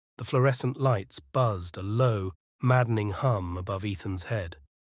The fluorescent lights buzzed a low, maddening hum above Ethan's head.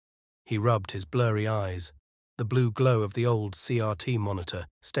 He rubbed his blurry eyes, the blue glow of the old CRT monitor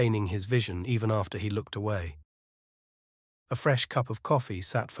staining his vision even after he looked away. A fresh cup of coffee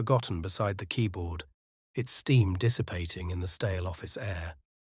sat forgotten beside the keyboard, its steam dissipating in the stale office air.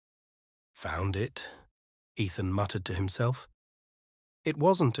 "Found it," Ethan muttered to himself. It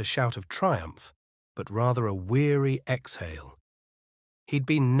wasn't a shout of triumph, but rather a weary exhale. He'd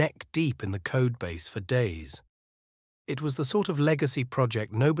been neck-deep in the codebase for days. It was the sort of legacy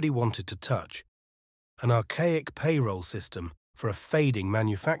project nobody wanted to touch, an archaic payroll system for a fading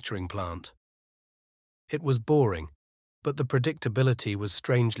manufacturing plant. It was boring, but the predictability was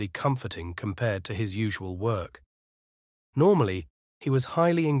strangely comforting compared to his usual work. Normally, he was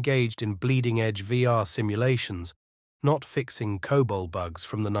highly engaged in bleeding-edge VR simulations, not fixing COBOL bugs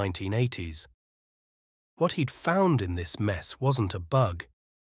from the 1980s. What he'd found in this mess wasn't a bug.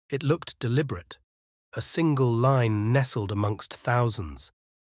 It looked deliberate, a single line nestled amongst thousands.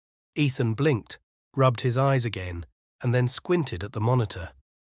 Ethan blinked, rubbed his eyes again, and then squinted at the monitor.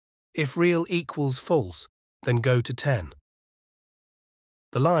 If real equals false, then go to 10.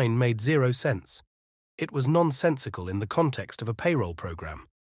 The line made zero sense. It was nonsensical in the context of a payroll program.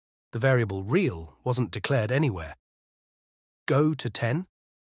 The variable real wasn't declared anywhere. Go to 10?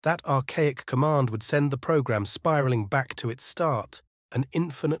 That archaic command would send the program spiraling back to its start, an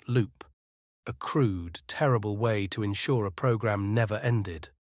infinite loop, a crude, terrible way to ensure a program never ended.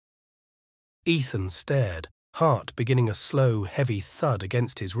 Ethan stared, heart beginning a slow, heavy thud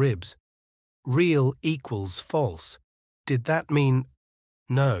against his ribs. Real equals false. Did that mean—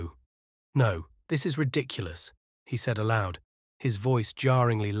 No, this is ridiculous, he said aloud, his voice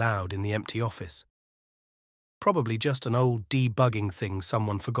jarringly loud in the empty office. Probably just an old debugging thing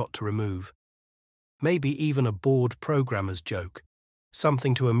someone forgot to remove. Maybe even a bored programmer's joke,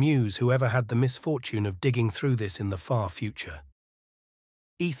 something to amuse whoever had the misfortune of digging through this in the far future.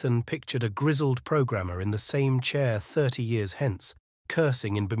 Ethan pictured a grizzled programmer in the same chair 30 years hence,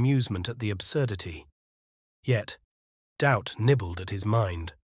 cursing in bemusement at the absurdity. Yet, doubt nibbled at his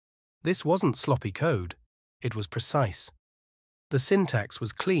mind. This wasn't sloppy code. It was precise. The syntax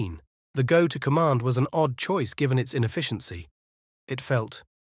was clean. The go-to command was an odd choice given its inefficiency. It felt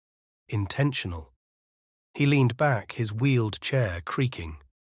intentional. He leaned back, his wheeled chair creaking.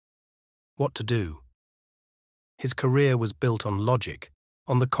 What to do? His career was built on logic,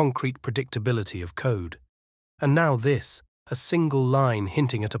 on the concrete predictability of code. And now this, a single line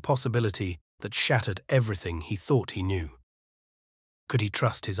hinting at a possibility that shattered everything he thought he knew. Could he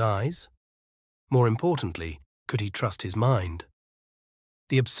trust his eyes? More importantly, could he trust his mind?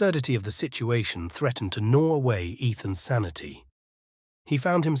 The absurdity of the situation threatened to gnaw away Ethan's sanity. He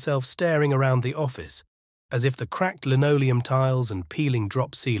found himself staring around the office, as if the cracked linoleum tiles and peeling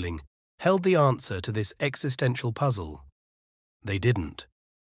drop ceiling held the answer to this existential puzzle. They didn't.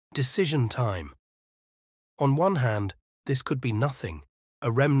 Decision time. On one hand, this could be nothing,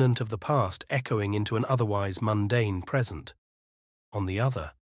 a remnant of the past echoing into an otherwise mundane present. On the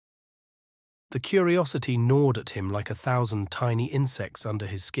other, the curiosity gnawed at him like 1,000 tiny insects under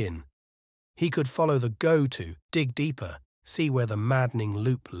his skin. He could follow the go-to, dig deeper, see where the maddening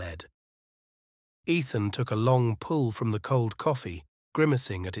loop led. Ethan took a long pull from the cold coffee,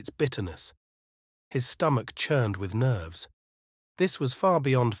 grimacing at its bitterness. His stomach churned with nerves. This was far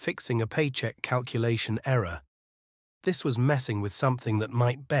beyond fixing a paycheck calculation error. This was messing with something that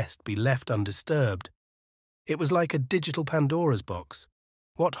might best be left undisturbed. It was like a digital Pandora's box.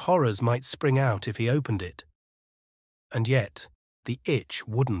 What horrors might spring out if he opened it? And yet, the itch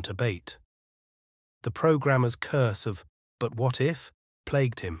wouldn't abate. The programmer's curse of "but what if?"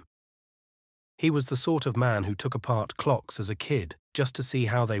 plagued him. He was the sort of man who took apart clocks as a kid just to see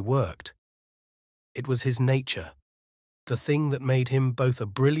how they worked. It was his nature, the thing that made him both a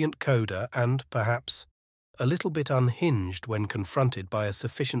brilliant coder and, perhaps, a little bit unhinged when confronted by a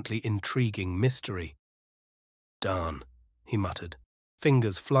sufficiently intriguing mystery. "Darn," he muttered,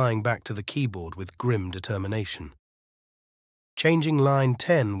 fingers flying back to the keyboard with grim determination. Changing line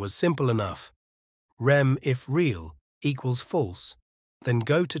 10 was simple enough. Rem if real equals false, then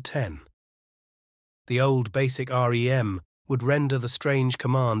go to 10. The old basic REM would render the strange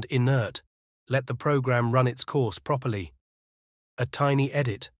command inert, let the program run its course properly. A tiny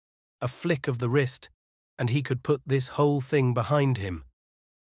edit, a flick of the wrist, and he could put this whole thing behind him.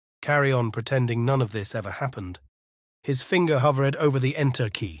 Carry on pretending none of this ever happened. His finger hovered over the Enter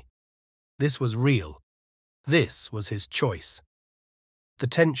key. This was real. This was his choice. The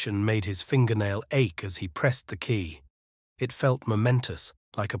tension made his fingernail ache as he pressed the key. It felt momentous,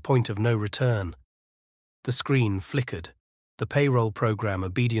 like a point of no return. The screen flickered. the payroll program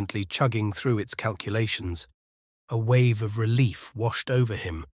obediently chugging through its calculations. A wave of relief washed over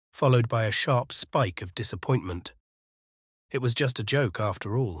him, followed by a sharp spike of disappointment. It was just a joke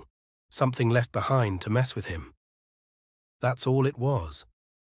after all, something left behind to mess with him. That's all it was.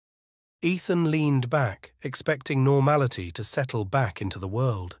 Ethan leaned back, expecting normality to settle back into the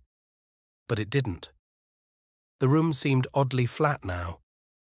world. But it didn't. The room seemed oddly flat now.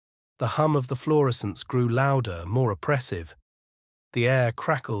 The hum of the fluorescents grew louder, more oppressive. The air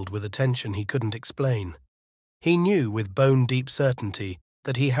crackled with a tension he couldn't explain. He knew with bone-deep certainty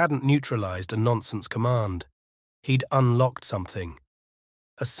that he hadn't neutralized a nonsense command. He'd unlocked something.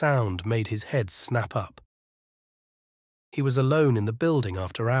 A sound made his head snap up. He was alone in the building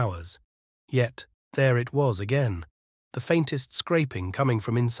after hours. Yet, there it was again, the faintest scraping coming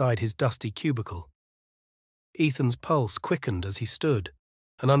from inside his dusty cubicle. Ethan's pulse quickened as he stood,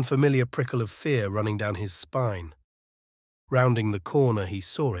 an unfamiliar prickle of fear running down his spine. Rounding the corner he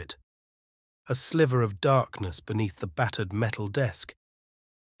saw it, a sliver of darkness beneath the battered metal desk.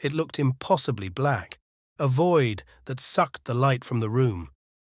 It looked impossibly black, a void that sucked the light from the room.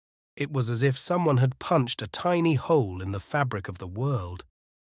 It was as if someone had punched a tiny hole in the fabric of the world.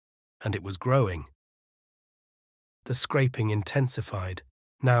 And it was growing. The scraping intensified,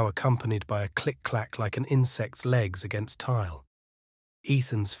 now accompanied by a click-clack like an insect's legs against tile.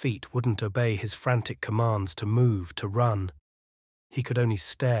 Ethan's feet wouldn't obey his frantic commands to move, to run. He could only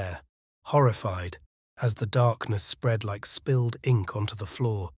stare, horrified, as the darkness spread like spilled ink onto the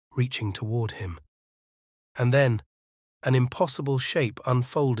floor, reaching toward him. And then, an impossible shape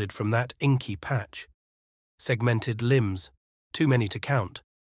unfolded from that inky patch. Segmented limbs, too many to count,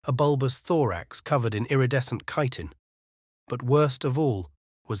 a bulbous thorax covered in iridescent chitin. But worst of all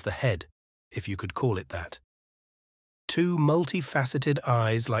was the head, if you could call it that. Two multifaceted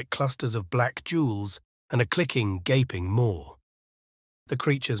eyes like clusters of black jewels and a clicking, gaping maw. The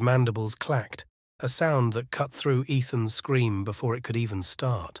creature's mandibles clacked, a sound that cut through Ethan's scream before it could even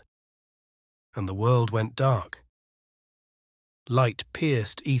start. And the world went dark. Light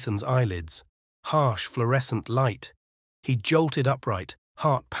pierced Ethan's eyelids, harsh fluorescent light. He jolted upright,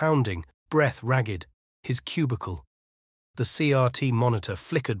 heart pounding, breath ragged, his cubicle. The CRT monitor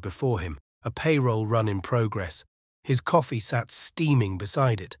flickered before him, a payroll run in progress. His coffee sat steaming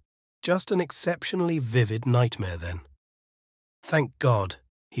beside it. Just an exceptionally vivid nightmare then. Thank God,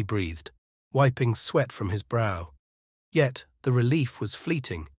 he breathed, wiping sweat from his brow. Yet the relief was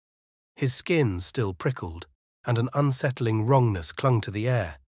fleeting. His skin still prickled, and an unsettling wrongness clung to the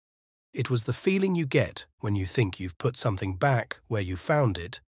air. It was the feeling you get when you think you've put something back where you found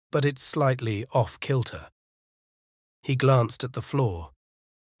it, but it's slightly off-kilter. He glanced at the floor.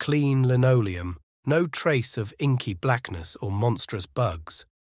 Clean linoleum, no trace of inky blackness or monstrous bugs.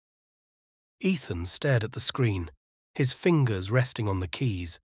 Ethan stared at the screen, his fingers resting on the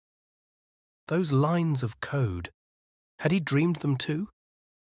keys. Those lines of code, had he dreamed them too?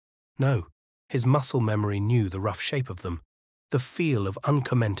 No, his muscle memory knew the rough shape of them, the feel of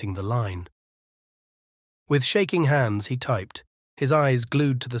uncommenting the line. With shaking hands he typed, his eyes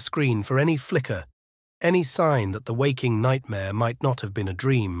glued to the screen for any flicker, any sign that the waking nightmare might not have been a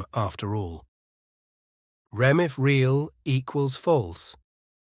dream after all. Rem if real equals false,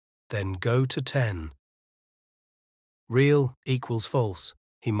 then go to 10. Real equals false,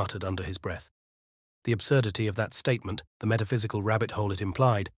 he muttered under his breath. The absurdity of that statement, the metaphysical rabbit hole it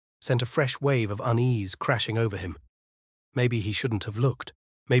implied, sent a fresh wave of unease crashing over him. Maybe he shouldn't have looked.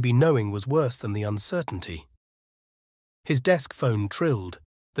 Maybe knowing was worse than the uncertainty. His desk phone trilled,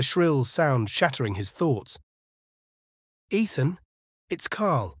 the shrill sound shattering his thoughts. Ethan, it's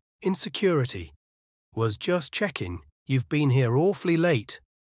Carl, in security. Was just checking. You've been here awfully late,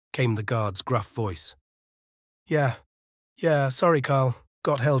 came the guard's gruff voice. Yeah, sorry, Carl.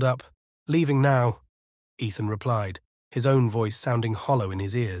 Got held up. Leaving now, Ethan replied, his own voice sounding hollow in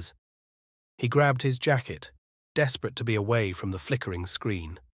his ears. He grabbed his jacket, desperate to be away from the flickering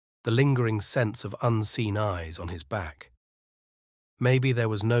screen, the lingering sense of unseen eyes on his back. Maybe there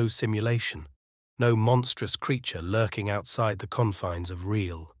was no simulation, no monstrous creature lurking outside the confines of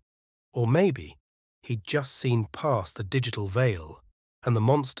real. Or maybe he'd just seen past the digital veil, and the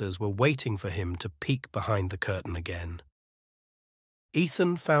monsters were waiting for him to peek behind the curtain again.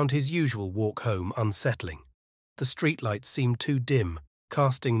 Ethan found his usual walk home unsettling. The streetlights seemed too dim,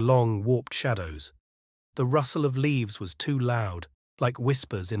 casting long, warped shadows. The rustle of leaves was too loud, like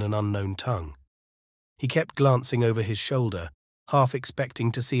whispers in an unknown tongue. He kept glancing over his shoulder, half expecting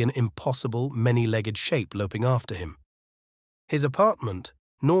to see an impossible, many-legged shape loping after him. His apartment,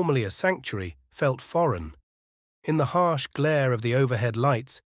 normally a sanctuary, felt foreign. In the harsh glare of the overhead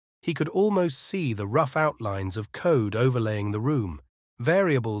lights, He could almost see the rough outlines of code overlaying the room,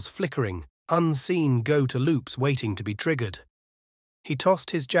 variables flickering, unseen go-to-loops waiting to be triggered. He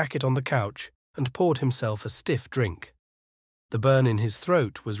tossed his jacket on the couch and poured himself a stiff drink. The burn in his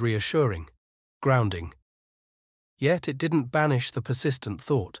throat was reassuring, grounding. Yet it didn't banish the persistent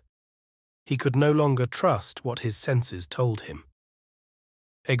thought. He could no longer trust what his senses told him.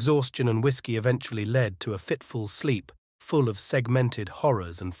 Exhaustion and whiskey eventually led to a fitful sleep full of segmented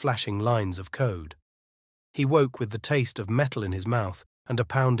horrors and flashing lines of code. He woke with the taste of metal in his mouth and a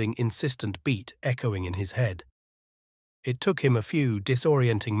pounding, insistent beat echoing in his head. It took him a few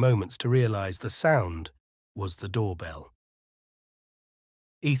disorienting moments to realize the sound was the doorbell.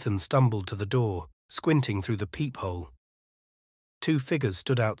 Ethan stumbled to the door, squinting through the peephole. Two figures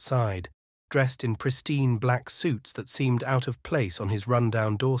stood outside, dressed in pristine black suits that seemed out of place on his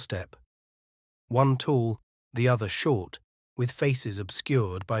run-down doorstep. One tall, the other short, with faces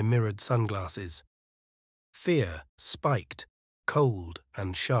obscured by mirrored sunglasses. Fear spiked, cold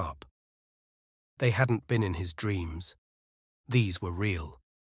and sharp. They hadn't been in his dreams. These were real.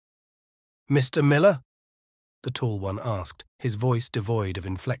 "Mr. Miller?" the tall one asked, his voice devoid of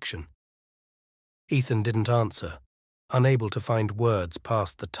inflection. Ethan didn't answer, unable to find words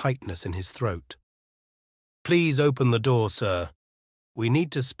past the tightness in his throat. "Please open the door, sir. We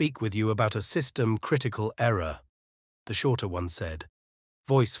need to speak with you about a system-critical error," the shorter one said,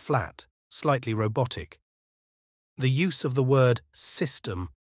 voice flat, slightly robotic. The use of the word system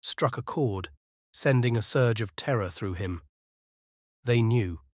struck a chord, sending a surge of terror through him. They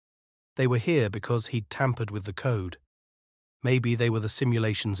knew. They were here because he'd tampered with the code. Maybe they were the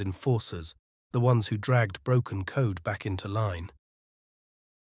simulation's enforcers, the ones who dragged broken code back into line.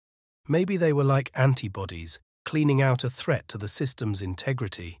 Maybe they were like antibodies, cleaning out a threat to the system's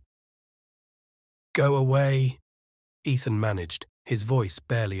integrity. "Go away," Ethan managed, his voice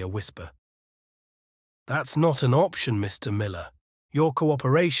barely a whisper. "That's not an option, Mr. Miller. Your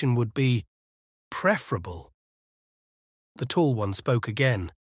cooperation would be preferable." The tall one spoke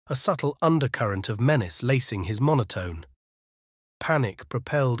again, a subtle undercurrent of menace lacing his monotone. Panic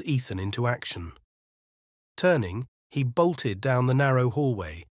propelled Ethan into action. Turning, he bolted down the narrow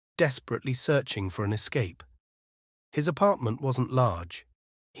hallway, desperately searching for an escape. His apartment wasn't large.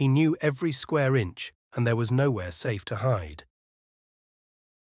 He knew every square inch, and there was nowhere safe to hide.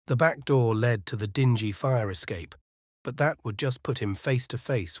 The back door led to the dingy fire escape, but that would just put him face to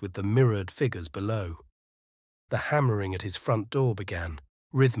face with the mirrored figures below. The hammering at his front door began,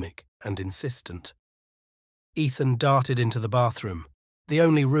 rhythmic and insistent. Ethan darted into the bathroom, the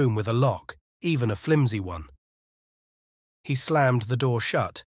only room with a lock, even a flimsy one. He slammed the door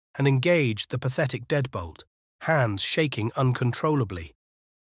shut and engaged the pathetic deadbolt, hands shaking uncontrollably.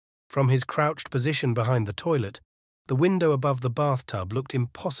 From his crouched position behind the toilet, the window above the bathtub looked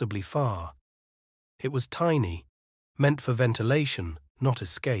impossibly far. It was tiny, meant for ventilation, not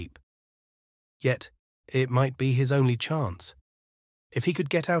escape. Yet, it might be his only chance. If he could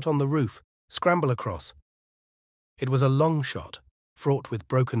get out on the roof, scramble across. It was a long shot, fraught with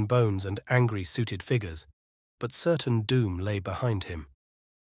broken bones and angry suited figures, but certain doom lay behind him.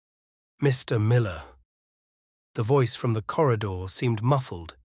 "Mr. Miller." The voice from the corridor seemed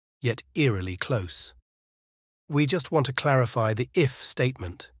muffled, yet eerily close. "We just want to clarify the if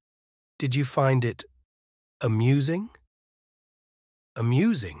statement. Did you find it amusing?"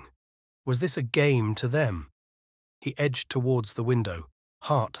 Amusing? Was this a game to them? He edged towards the window,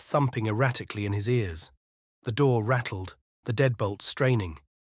 heart thumping erratically in his ears. The door rattled, the deadbolt straining.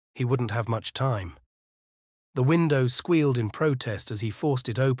 He wouldn't have much time. The window squealed in protest as he forced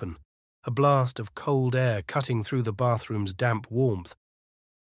it open, a blast of cold air cutting through the bathroom's damp warmth.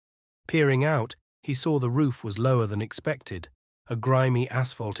 Peering out, he saw the roof was lower than expected, a grimy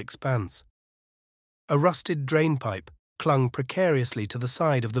asphalt expanse. A rusted drainpipe clung precariously to the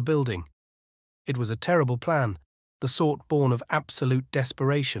side of the building. It was a terrible plan, the sort born of absolute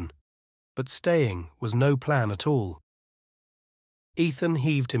desperation. But staying was no plan at all. Ethan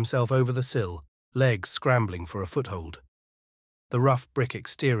heaved himself over the sill, legs scrambling for a foothold. The rough brick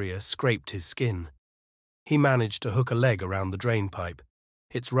exterior scraped his skin. He managed to hook a leg around the drainpipe,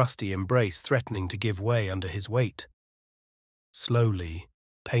 its rusty embrace threatening to give way under his weight. Slowly,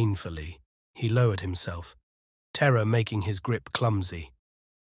 painfully, he lowered himself, terror making his grip clumsy.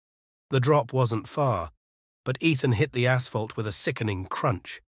 The drop wasn't far, but Ethan hit the asphalt with a sickening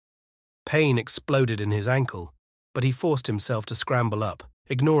crunch. Pain exploded in his ankle, but he forced himself to scramble up,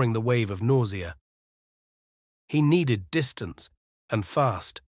 ignoring the wave of nausea. He needed distance, and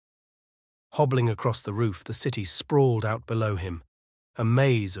fast. Hobbling across the roof, the city sprawled out below him, a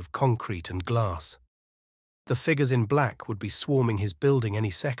maze of concrete and glass. The figures in black would be swarming his building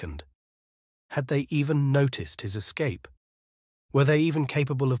any second. Had they even noticed his escape? Were they even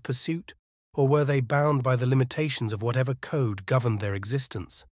capable of pursuit, or were they bound by the limitations of whatever code governed their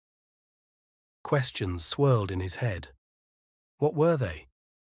existence? Questions swirled in his head. What were they?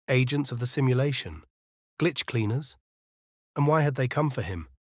 Agents of the simulation? Glitch cleaners? And why had they come for him?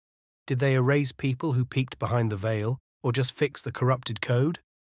 Did they erase people who peeked behind the veil, or just fix the corrupted code?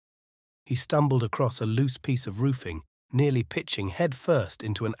 He stumbled across a loose piece of roofing, nearly pitching head-first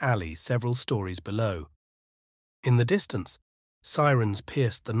into an alley several stories below. In the distance, sirens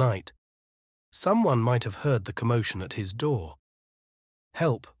pierced the night. Someone might have heard the commotion at his door.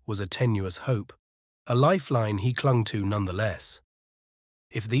 Help was a tenuous hope, a lifeline he clung to nonetheless.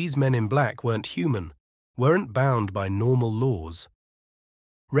 If these men in black weren't human, weren't bound by normal laws,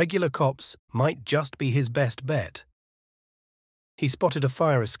 regular cops might just be his best bet. He spotted a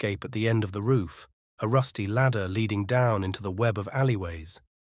fire escape at the end of the roof, a rusty ladder leading down into the web of alleyways.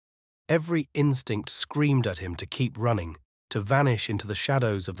 Every instinct screamed at him to keep running, to vanish into the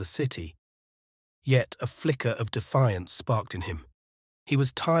shadows of the city. Yet a flicker of defiance sparked in him. He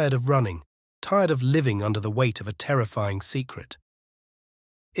was tired of running, tired of living under the weight of a terrifying secret.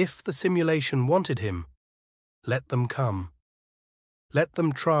 If the simulation wanted him, let them come. Let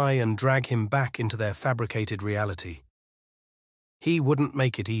them try and drag him back into their fabricated reality. He wouldn't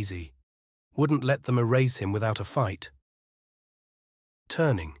make it easy, wouldn't let them erase him without a fight.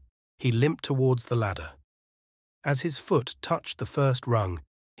 Turning, he limped towards the ladder. As his foot touched the first rung,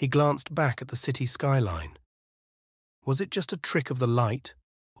 he glanced back at the city skyline. Was it just a trick of the light,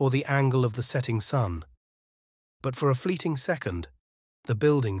 or the angle of the setting sun? But for a fleeting second, the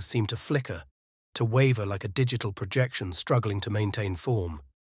buildings seemed to flicker, to waver like a digital projection struggling to maintain form.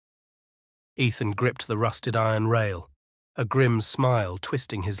 Ethan gripped the rusted iron rail, a grim smile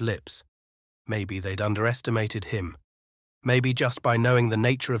twisting his lips. Maybe they'd underestimated him. Maybe just by knowing the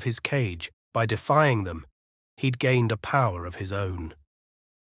nature of his cage, by defying them, he'd gained a power of his own.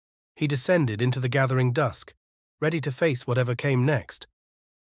 He descended into the gathering dusk, ready to face whatever came next,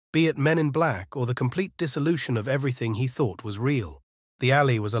 be it men in black or the complete dissolution of everything he thought was real. The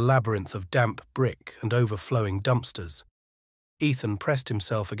alley was a labyrinth of damp brick and overflowing dumpsters. Ethan pressed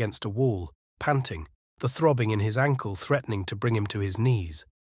himself against a wall, panting, the throbbing in his ankle threatening to bring him to his knees.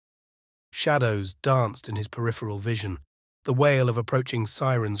 Shadows danced in his peripheral vision, the wail of approaching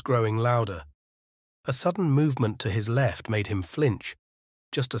sirens growing louder. A sudden movement to his left made him flinch.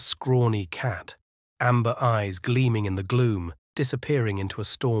 Just a scrawny cat, amber eyes gleaming in the gloom, disappearing into a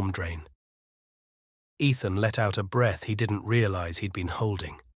storm drain. Ethan let out a breath he didn't realize he'd been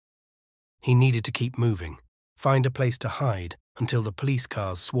holding. He needed to keep moving, find a place to hide until the police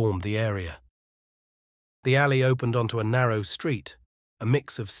cars swarmed the area. The alley opened onto a narrow street, a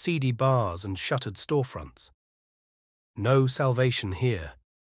mix of seedy bars and shuttered storefronts. No salvation here.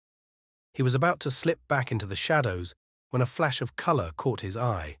 He was about to slip back into the shadows when a flash of color caught his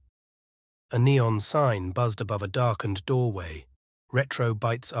eye. A neon sign buzzed above a darkened doorway, Retro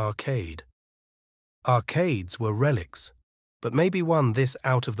Bites Arcade. Arcades were relics, but maybe one this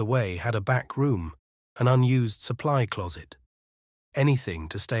out of the way had a back room, an unused supply closet. Anything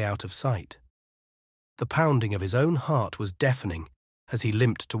to stay out of sight. The pounding of his own heart was deafening as he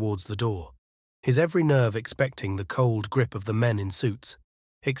limped towards the door, his every nerve expecting the cold grip of the men in suits,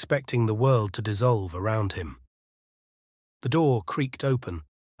 expecting the world to dissolve around him. The door creaked open,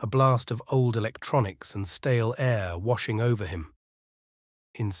 a blast of old electronics and stale air washing over him.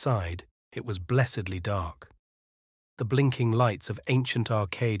 Inside, it was blessedly dark. The blinking lights of ancient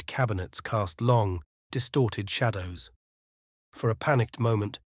arcade cabinets cast long, distorted shadows. For a panicked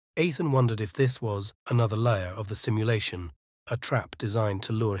moment, Ethan wondered if this was another layer of the simulation, a trap designed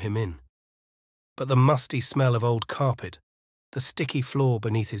to lure him in. But the musty smell of old carpet, the sticky floor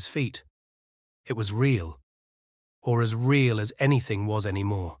beneath his feet, it was real, or as real as anything was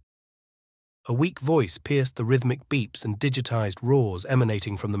anymore. A weak voice pierced the rhythmic beeps and digitized roars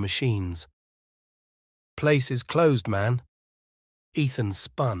emanating from the machines. "Place is closed, man." Ethan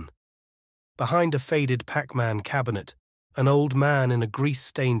spun. Behind a faded Pac-Man cabinet, an old man in a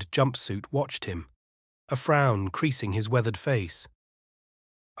grease-stained jumpsuit watched him, a frown creasing his weathered face.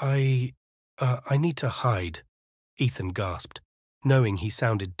 I need to hide," Ethan gasped, knowing he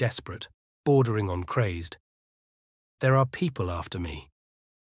sounded desperate, bordering on crazed. "There are people after me."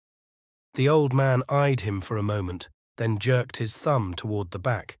 The old man eyed him for a moment, then jerked his thumb toward the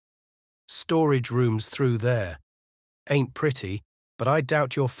back. "Storage rooms through there. Ain't pretty, but I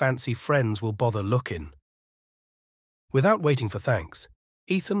doubt your fancy friends will bother lookin'." Without waiting for thanks,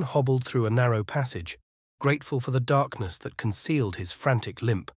 Ethan hobbled through a narrow passage, grateful for the darkness that concealed his frantic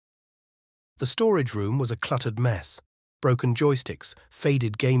limp. The storage room was a cluttered mess. Broken joysticks,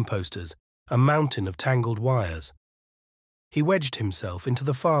 faded game posters, a mountain of tangled wires. He wedged himself into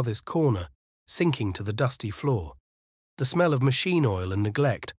the farthest corner, sinking to the dusty floor. The smell of machine oil and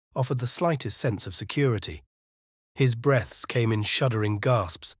neglect offered the slightest sense of security. His breaths came in shuddering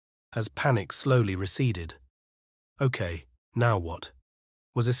gasps as panic slowly receded. Okay, now what?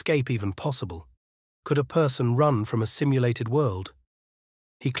 Was escape even possible? Could a person run from a simulated world?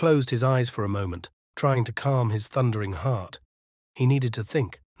 He closed his eyes for a moment, trying to calm his thundering heart. He needed to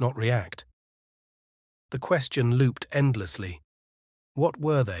think, not react. The question looped endlessly. What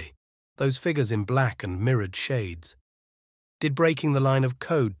were they, those figures in black and mirrored shades? Did breaking the line of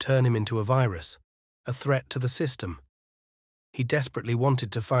code turn him into a virus, a threat to the system? He desperately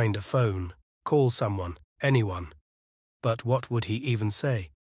wanted to find a phone, call someone, anyone. But what would he even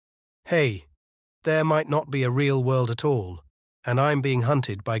say? Hey, there might not be a real world at all, and I'm being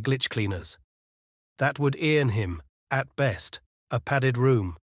hunted by glitch cleaners. That would earn him, at best, a padded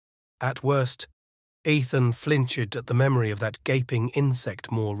room. At worst, Ethan flinched at the memory of that gaping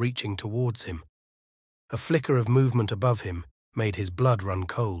insect maw reaching towards him. A flicker of movement above him made his blood run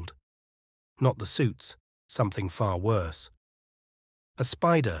cold. Not the suits, something far worse. A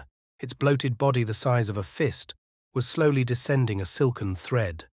spider, its bloated body the size of a fist, was slowly descending a silken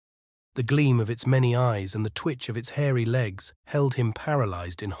thread. The gleam of its many eyes and the twitch of its hairy legs held him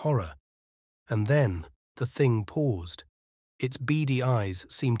paralyzed in horror. And then the thing paused. Its beady eyes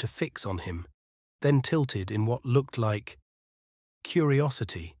seemed to fix on him, then tilted in what looked like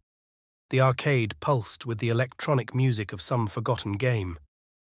curiosity. The arcade pulsed with the electronic music of some forgotten game.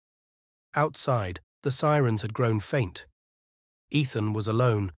 Outside, the sirens had grown faint. Ethan was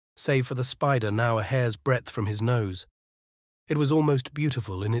alone, save for the spider now a hair's breadth from his nose. It was almost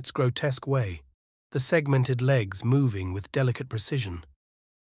beautiful in its grotesque way, the segmented legs moving with delicate precision.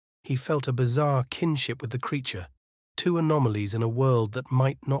 He felt a bizarre kinship with the creature, two anomalies in a world that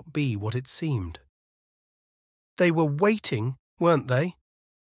might not be what it seemed. They were waiting, weren't they?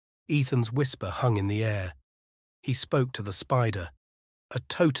 Ethan's whisper hung in the air. He spoke to the spider, a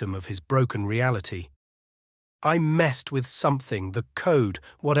totem of his broken reality. I messed with something, the code,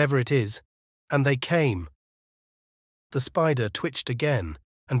 whatever it is, and they came. The spider twitched again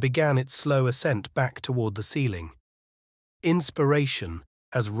and began its slow ascent back toward the ceiling. Inspiration,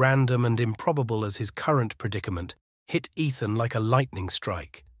 as random and improbable as his current predicament, hit Ethan like a lightning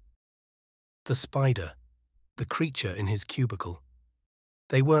strike. The spider, the creature in his cubicle.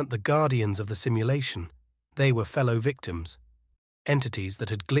 They weren't the guardians of the simulation. They were fellow victims, entities that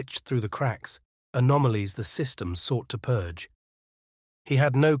had glitched through the cracks, anomalies the system sought to purge. He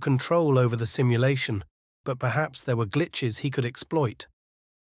had no control over the simulation, but perhaps there were glitches he could exploit.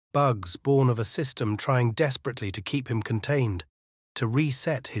 Bugs born of a system trying desperately to keep him contained, to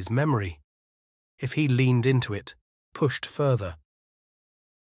reset his memory. If he leaned into it, pushed further.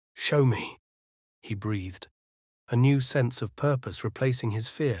 Show me, he breathed, a new sense of purpose replacing his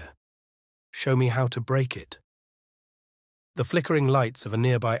fear. Show me how to break it. The flickering lights of a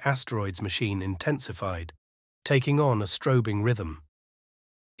nearby asteroids machine intensified, taking on a strobing rhythm.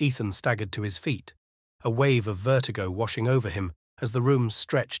 Ethan staggered to his feet, a wave of vertigo washing over him as the room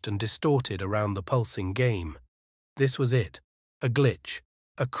stretched and distorted around the pulsing game. This was it, a glitch,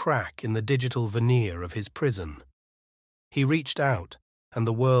 a crack in the digital veneer of his prison. He reached out, and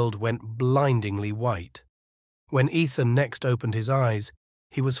the world went blindingly white. When Ethan next opened his eyes,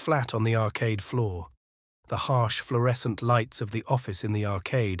 he was flat on the arcade floor, the harsh fluorescent lights of the office in the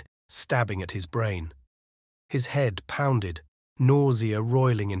arcade stabbing at his brain. His head pounded, nausea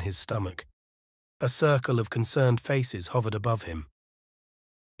roiling in his stomach. A circle of concerned faces hovered above him.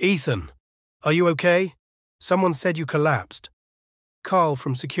 Ethan, are you okay? Someone said you collapsed. Carl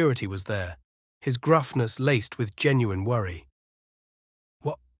from security was there, his gruffness laced with genuine worry.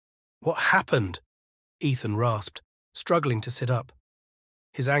 What happened? Ethan rasped, struggling to sit up.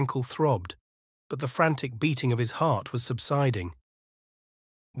 His ankle throbbed, but the frantic beating of his heart was subsiding.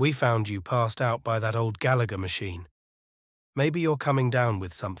 We found you passed out by that old Gallagher machine. Maybe you're coming down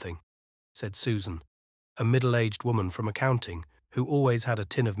with something, said Susan, a middle-aged woman from accounting who always had a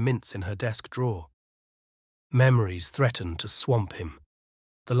tin of mints in her desk drawer. Memories threatened to swamp him.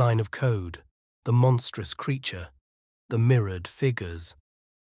 The line of code, the monstrous creature, the mirrored figures.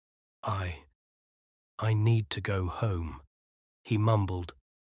 I need to go home, he mumbled,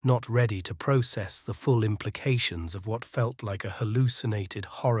 not ready to process the full implications of what felt like a hallucinated,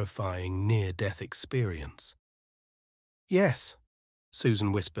 horrifying near-death experience. Yes,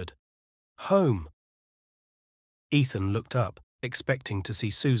 Susan whispered. Home. Ethan looked up, expecting to see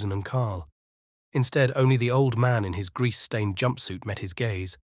Susan and Carl. Instead, only the old man in his grease-stained jumpsuit met his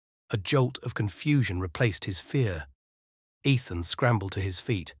gaze, A jolt of confusion replaced his fear. Ethan scrambled to his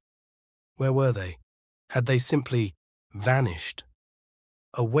feet. Where were they? Had they simply vanished?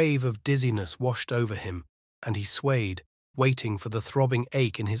 A wave of dizziness washed over him, and he swayed, waiting for the throbbing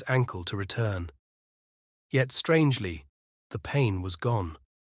ache in his ankle to return. Yet strangely, the pain was gone.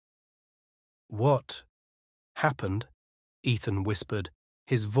 "What happened?" Ethan whispered,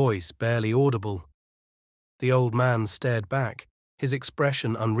 his voice barely audible. The old man stared back, his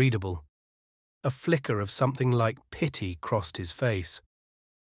expression unreadable. A flicker of something like pity crossed his face.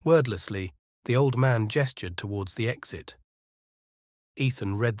 Wordlessly, the old man gestured towards the exit.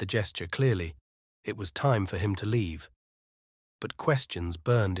 Ethan read the gesture clearly. It was time for him to leave. But questions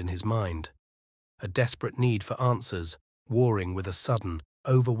burned in his mind. A desperate need for answers, warring with a sudden,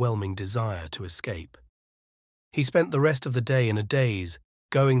 overwhelming desire to escape. He spent the rest of the day in a daze,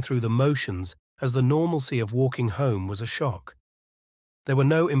 going through the motions as the normalcy of walking home was a shock. There were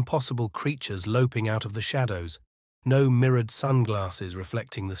no impossible creatures loping out of the shadows, no mirrored sunglasses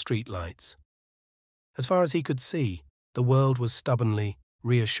reflecting the streetlights. As far as he could see, the world was stubbornly,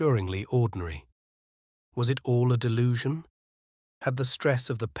 reassuringly ordinary. Was it all a delusion? Had the stress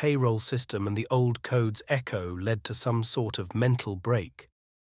of the payroll system and the old code's echo led to some sort of mental break?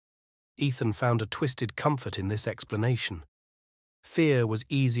 Ethan found a twisted comfort in this explanation. Fear was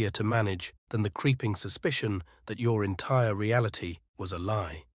easier to manage than the creeping suspicion that your entire reality was a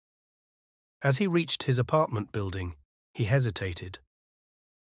lie. As he reached his apartment building, he hesitated.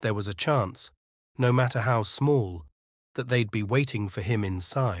 There was a chance, no matter how small, that they'd be waiting for him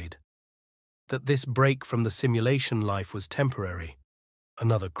inside. That this break from the simulation life was temporary,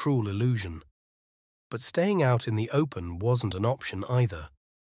 another cruel illusion. But staying out in the open wasn't an option either.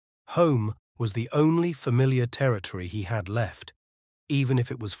 Home was the only familiar territory he had left, even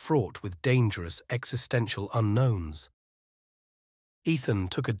if it was fraught with dangerous existential unknowns. Ethan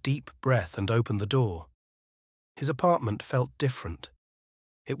took a deep breath and opened the door. His apartment felt different.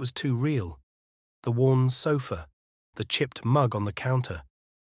 It was too real. The worn sofa, the chipped mug on the counter.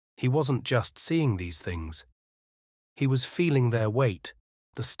 He wasn't just seeing these things. He was feeling their weight,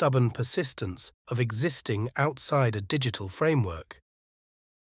 the stubborn persistence of existing outside a digital framework.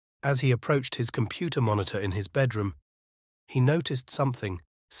 As he approached his computer monitor in his bedroom, he noticed something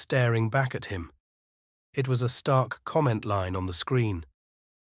staring back at him. It was a stark comment line on the screen.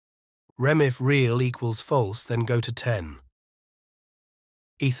 "Rem if real equals false, then go to 10.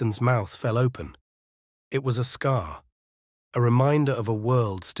 Ethan's mouth fell open. It was a scar, a reminder of a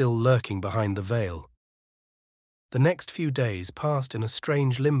world still lurking behind the veil. The next few days passed in a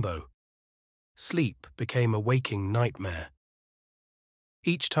strange limbo. Sleep became a waking nightmare.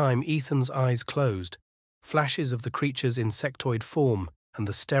 Each time Ethan's eyes closed, flashes of the creature's insectoid form and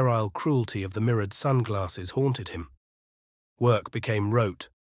the sterile cruelty of the mirrored sunglasses haunted him. Work became rote,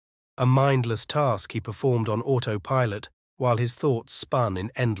 a mindless task he performed on autopilot while his thoughts spun in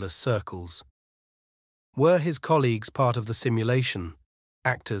endless circles. Were his colleagues part of the simulation,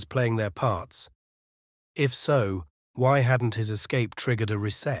 actors playing their parts? If so, why hadn't his escape triggered a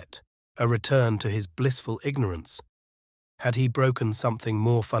reset, a return to his blissful ignorance? Had he broken something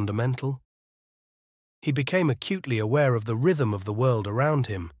more fundamental? He became acutely aware of the rhythm of the world around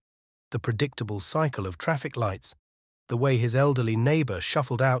him, the predictable cycle of traffic lights, the way his elderly neighbor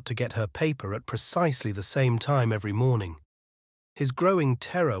shuffled out to get her paper at precisely the same time every morning. His growing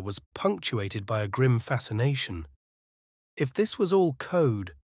terror was punctuated by a grim fascination. If this was all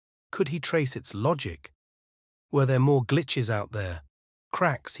code, could he trace its logic? Were there more glitches out there,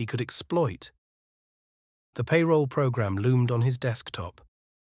 cracks he could exploit? The payroll program loomed on his desktop.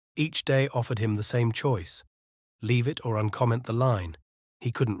 Each day offered him the same choice: leave it or uncomment the line.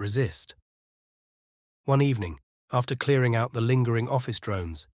 He couldn't resist. One evening, after clearing out the lingering office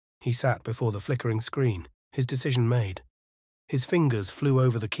drones, he sat before the flickering screen, his decision made. His fingers flew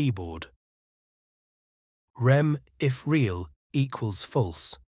over the keyboard. Rem, if real, equals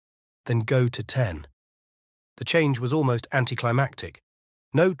false. Then go to 10. The change was almost anticlimactic.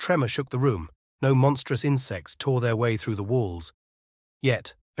 No tremor shook the room, no monstrous insects tore their way through the walls.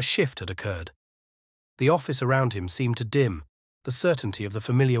 Yet, a shift had occurred. The office around him seemed to dim, the certainty of the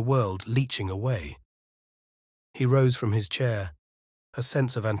familiar world leaching away. He rose from his chair, a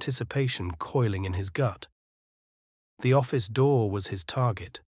sense of anticipation coiling in his gut. The office door was his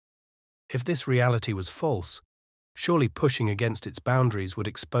target. If this reality was false, surely pushing against its boundaries would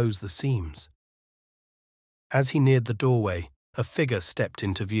expose the seams. As he neared the doorway, a figure stepped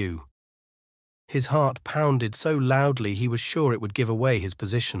into view. His heart pounded so loudly he was sure it would give away his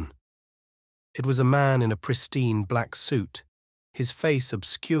position. It was a man in a pristine black suit, his face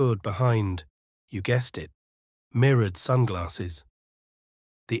obscured behind, you guessed it, mirrored sunglasses.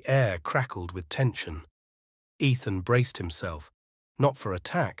 The air crackled with tension. Ethan braced himself, not for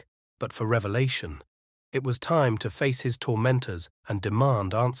attack, but for revelation. It was time to face his tormentors and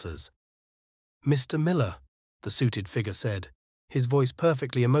demand answers. "Mr. Miller," the suited figure said, his voice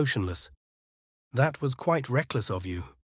perfectly emotionless. "That was quite reckless of you,